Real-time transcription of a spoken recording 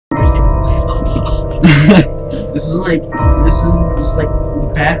This is like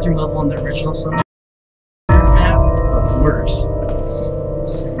the bathroom level on the original Slender map, but worse.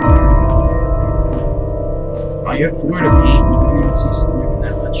 Oh, you have 4 out of 8. You don't even see Slender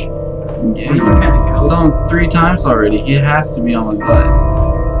that much. Yeah, you saw him 3 times already. He has to be on my butt.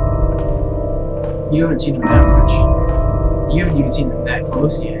 You haven't seen him that much. You haven't even seen him that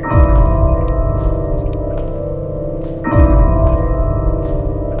close yet.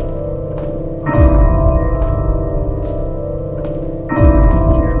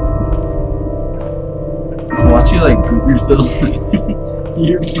 Watch you like poop yourself.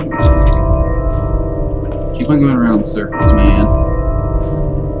 Keep on going around in circles, man.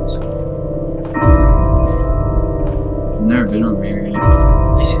 I've never been over here yet.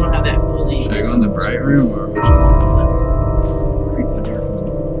 At least you don't have that fuzzy. Should I go in the bright room or which one? Left. Creepy dark one.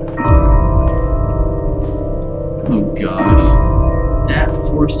 Oh gosh. That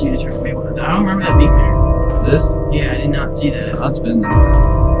forced you to turn away. I don't remember that being there. This? Yeah, I did not see that. Oh, it's been there.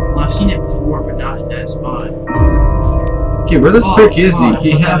 Well, I've seen it before, but not in that spot. Okay, where the frick is he? God,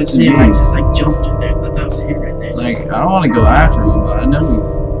 He has to be. I just like jumped in there. I thought that was him right there. Like, I don't want to go after him, but I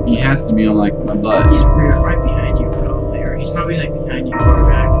know he has to be on like my butt. He's right behind you, probably, or he's probably like behind you, far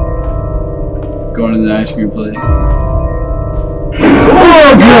back. Going to the ice cream place.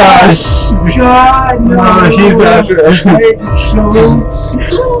 Oh gosh! God, no! Oh, he's after us. I just choked.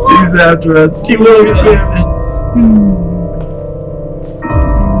 He's after us. Keep moving, man.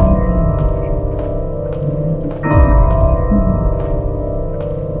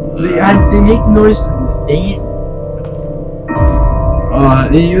 They make the noises in this, dang it. Oh,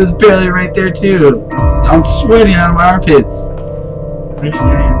 he was barely right there too. I'm sweating out of my armpits.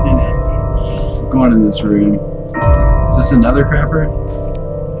 Actually, I haven't seen it. I'm going in this room. Is this another crapper?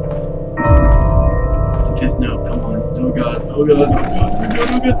 The 5th note, come on. Oh god, oh god, oh god, oh god,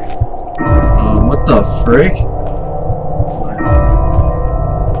 oh god. What the frick? What?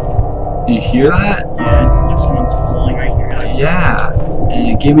 You hear that? Yeah, it's like someone's blowing right here. Yeah, and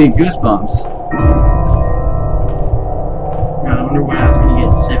it gave me goosebumps. God, I wonder what happens when you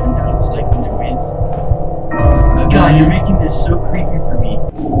get 7 notes like in the ways. God, you're making this so creepy for me.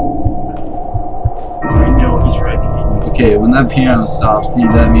 I know he's right behind you. Okay, when that piano stops, see,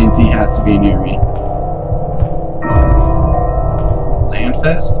 that means he has to be near me.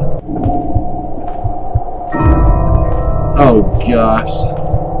 Landfest? Oh gosh.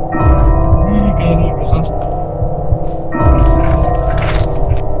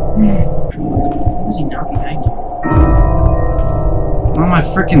 Was he not behind you? I'm on my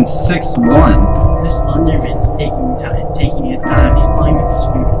freaking 6'1". This Slenderman's taking his time. He's playing with his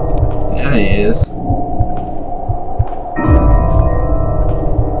food. Yeah, he is.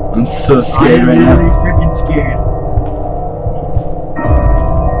 I'm so scared right I'm now. really freaking scared.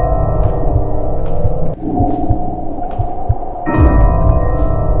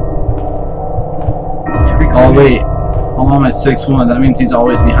 Oh wait, I'm on my 6'1". That means he's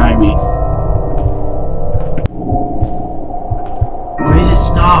always behind me. Where does it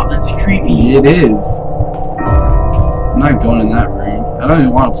stop? That's creepy. It is. I'm not going in that room. I don't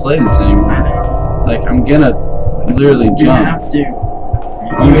even want to play this I anymore. know. Like, I'm gonna literally You jump. have to.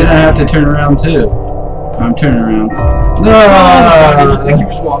 I'm gonna have to turn around too. I'm turning around. Oh, No! it looked like he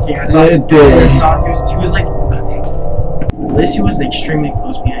was walking. I thought, It did. I thought he was like. At least he wasn't extremely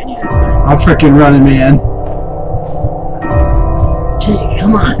close behind you that time. I'm freaking running, man. Jake,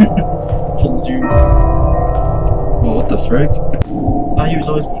 come on. Full zoom. Oh, what the frick? I thought he was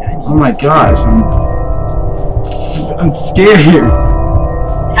always behind you. Oh my gosh, I'm scared.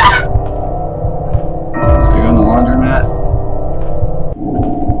 Should I go in the laundromat?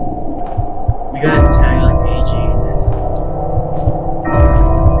 We gotta tag like AJ in this.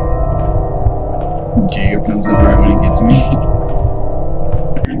 Jacob comes in right when he gets me.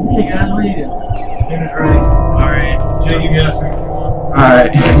 Hey guys, what are you doing? Dinner's ready. Alright. Jake, you got something you want?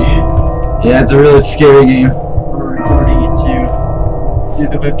 Alright. Yeah, it's a really scary game. We're recording it too. Through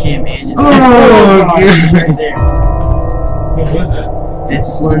the webcam and Oh, it's good. right there. What was that? It's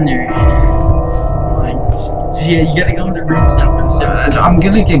Slender. Like, yeah, you gotta go in the rooms now for the 7th. I'm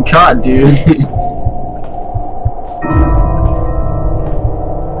gonna get caught, dude.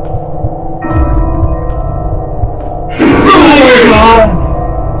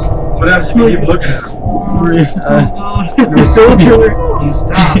 What happens if you keep looking at him? Don't turn around.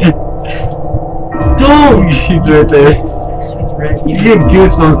 Stop. Don't! He's right there. He's right. You get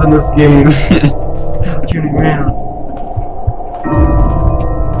goosebumps in this game. Stop turning around.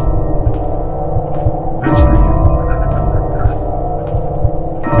 Eventually,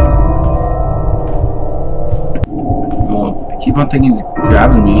 Oh, I keep on thinking he's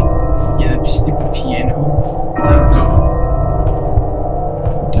grabbing me. Yeah, the stupid piano stops.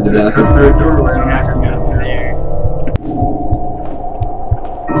 To the bathroom. For a doorway. You have to go through there.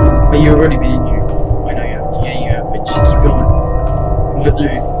 But you've already been in here. Why not? Yeah, you have. But just keep going. Go through.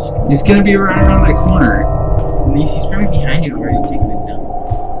 Just go. He's gonna be right around that corner. At least he's probably behind you already, taking it down.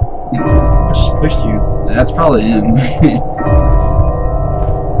 Or just pushed you. That's probably him.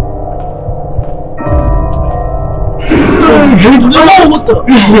 Oh, what the? Oh,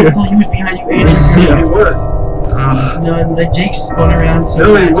 I thought he was behind you, Aiden. Yeah. It was. No, and then Jake spun around so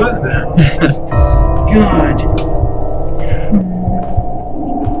No, he fast. was there. God.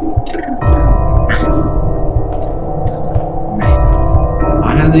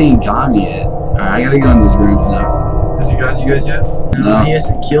 Why hasn't he got me yet? Alright, I gotta go in those rooms now. Has he got you guys yet? No. He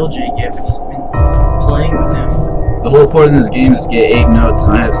hasn't killed Jake yet, but he's been playing with him. The whole point of this game is to get 8 notes,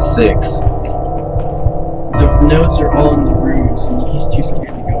 and I have 6. The notes are all in the rooms, and he's too scared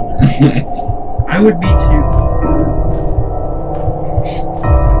to go in the room. I would be too.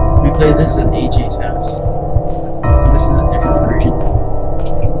 We played this at AJ's house. This is a different version.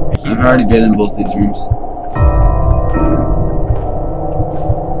 I've already been in both these rooms.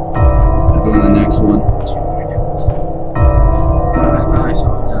 I'll go in the next one. I thought I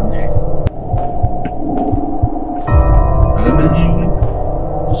saw him down there. Have I been here?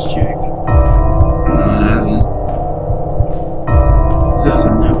 Just check. No, I haven't. There's a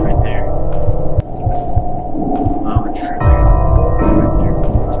note right there. Oh, true. Right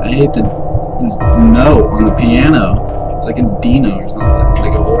there. I hate this note on the piano. It's like a Dino or something.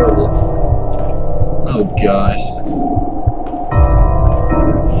 Like a horrible. Oh gosh.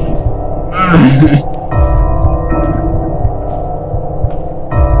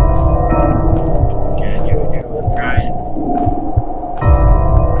 Can you do it with pride?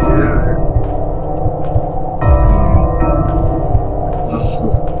 Yeah.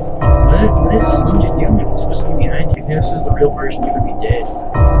 What is Slender doing? He's supposed to be behind you. If this was the real version, you would be dead.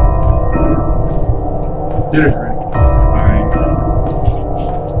 Dinner's ready. Alright.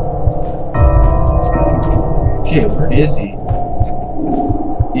 Okay, where is he?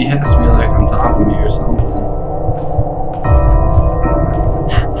 He has to be like on top of me or something.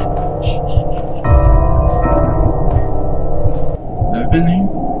 Have I been here?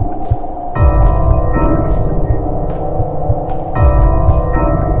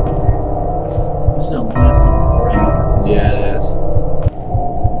 This is a limit on recording. Yeah, it is.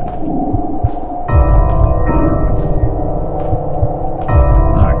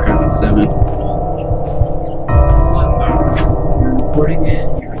 Oh crap, it's 7. You're recording it,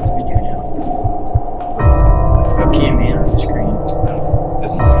 you're in the video now. Okay, man, on the screen.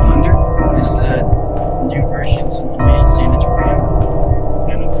 This is Slender. This is a new version someone made, Sanatorium.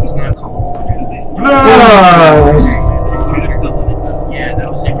 It's not called Slender. Is he Ah! Is Slender still in it? Yeah, that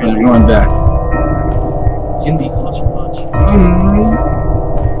was him right I'm there. going back. It's gonna be closer much.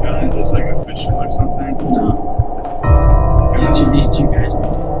 Is this like official or something? No. These two guys made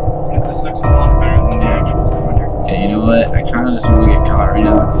it. Because this looks a lot better than the actual Slender. Okay, you know what? I kind of just want to get caught right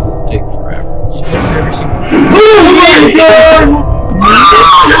now because this is taking forever. You should have every single one.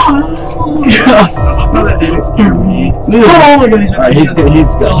 Oh, that didn't scare me. Oh my god, he's Alright, he has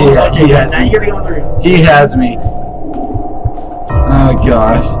Now me. you gotta go on the rooms. He has me. Oh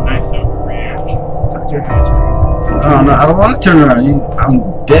gosh. Nice overreactions. Tuck your hat around. I don't know. I don't want to turn around. I'm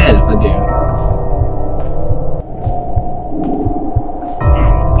dead if I do.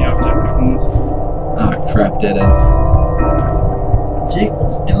 What's the objective in this one? Oh crap, dead end. Jake,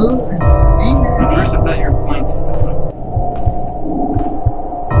 let's do it. Let's At first I thought you were playing football.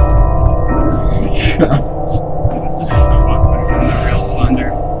 This is so awkward from the real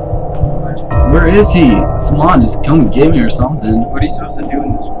Slender. Where is he? Come on, just come get me or something. What are you supposed to do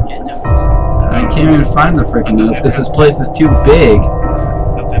in this one? get notes. I can't even find the freaking notes because this place is too big. I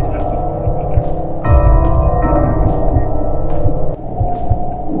thought they'd have something over there.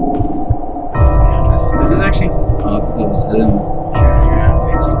 This is actually Oh, I thought that was him. You're out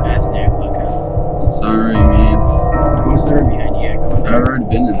way too fast there, Bucko. Sorry, man. Go to the room behind you. Go in I've there. already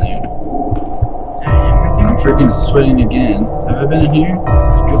been in there. Right I'm there. freaking sweating again. Have I been in here?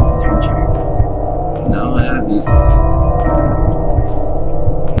 Go in there, Jake. No, I haven't.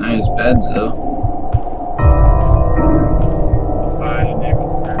 Nice beds though. if I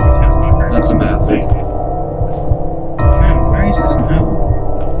enable for every test marker. That's a bathroom. God, where is this now?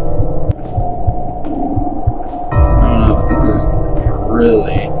 I don't know, but this is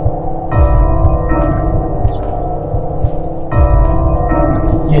really.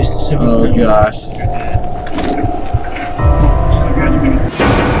 Yes, the seventh Oh level. gosh.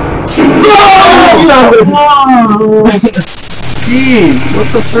 Jeez, what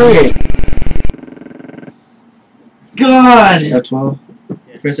the frick? God! F12.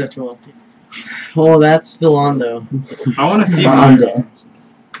 Yeah, press F12. Oh, that's still on though. I want to see I'm my done.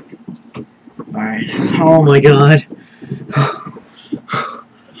 Alright. Oh my god.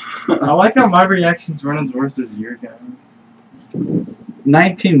 I like how my reactions run as worse as your guys.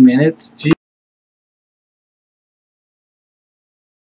 19 minutes? Jeez.